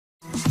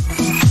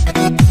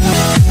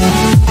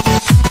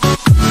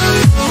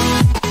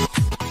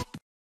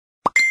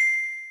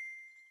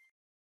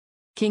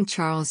King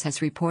Charles has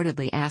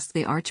reportedly asked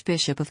the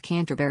Archbishop of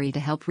Canterbury to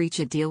help reach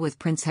a deal with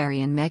Prince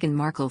Harry and Meghan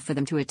Markle for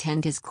them to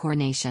attend his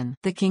coronation.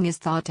 The king is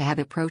thought to have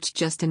approached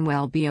Justin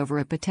Welby over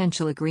a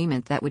potential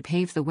agreement that would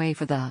pave the way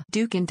for the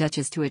Duke and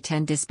Duchess to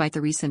attend despite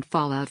the recent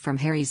fallout from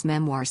Harry's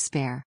memoir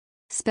Spare.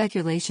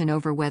 Speculation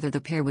over whether the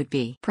pair would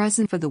be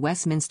present for the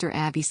Westminster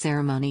Abbey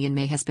ceremony in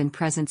May has been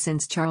present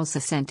since Charles'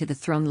 ascent to the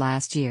throne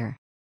last year.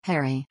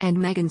 Harry and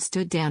Meghan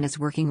stood down as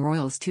working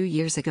royals 2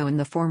 years ago, and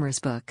the former's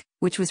book,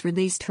 which was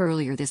released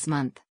earlier this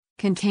month,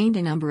 contained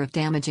a number of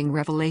damaging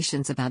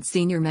revelations about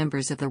senior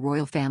members of the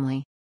royal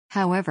family.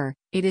 However,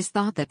 it is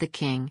thought that the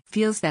king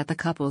feels that the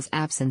couple's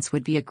absence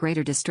would be a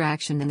greater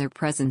distraction than their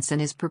presence and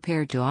is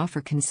prepared to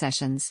offer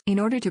concessions in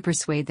order to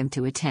persuade them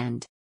to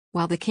attend.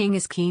 While the king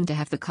is keen to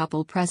have the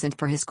couple present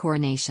for his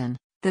coronation,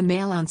 the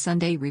Mail on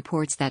Sunday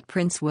reports that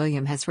Prince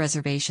William has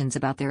reservations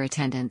about their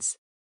attendance.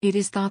 It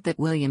is thought that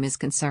William is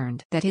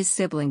concerned that his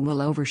sibling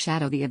will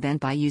overshadow the event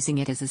by using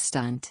it as a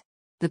stunt.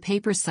 The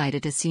paper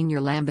cited a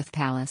senior Lambeth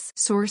Palace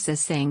source as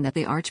saying that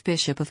the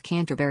Archbishop of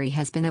Canterbury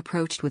has been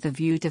approached with a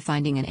view to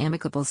finding an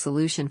amicable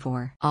solution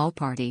for all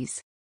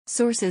parties.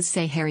 Sources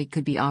say Harry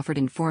could be offered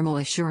informal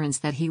assurance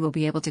that he will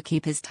be able to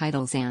keep his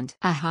titles and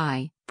a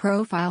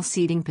high-profile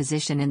seating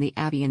position in the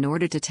Abbey in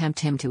order to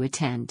tempt him to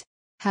attend.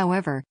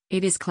 However,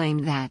 it is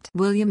claimed that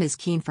William is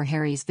keen for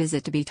Harry's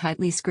visit to be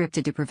tightly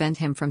scripted to prevent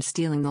him from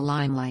stealing the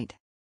limelight.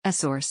 A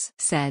source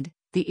said,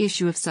 "The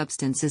issue of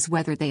substance is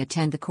whether they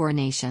attend the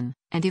coronation,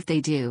 and if they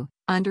do,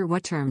 under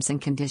what terms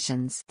and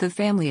conditions." The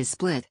family is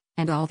split,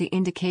 and all the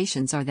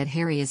indications are that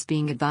Harry is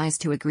being advised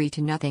to agree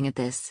to nothing at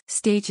this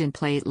stage and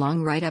play it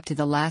long right up to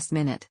the last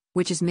minute,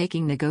 which is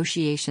making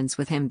negotiations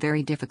with him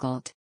very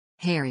difficult.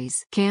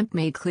 Harry's camp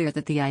made clear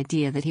that the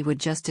idea that he would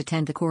just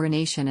attend the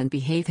coronation and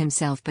behave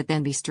himself but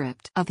then be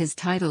stripped of his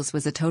titles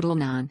was a total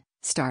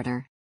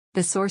non-starter.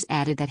 The source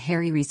added that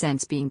Harry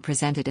resents being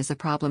presented as a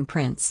problem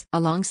prince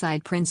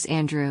alongside Prince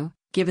Andrew,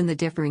 given the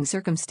differing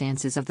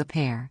circumstances of the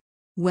pair.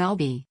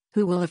 Welby,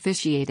 who will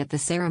officiate at the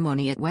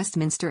ceremony at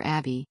Westminster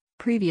Abbey,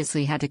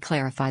 previously had to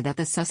clarify that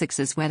the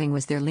Sussexes' wedding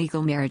was their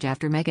legal marriage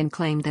after Meghan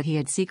claimed that he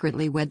had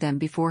secretly wed them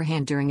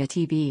beforehand during a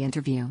TV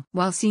interview.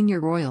 While senior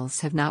royals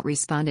have not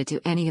responded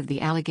to any of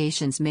the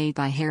allegations made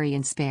by Harry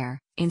and Spare,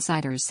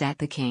 insiders said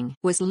the king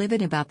was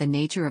livid about the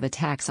nature of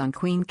attacks on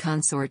Queen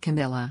Consort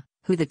Camilla,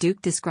 who the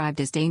Duke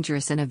described as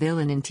dangerous and a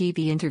villain in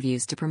TV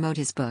interviews to promote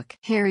his book.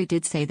 Harry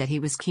did say that he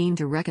was keen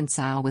to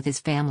reconcile with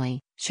his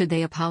family, should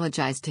they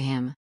apologize to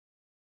him.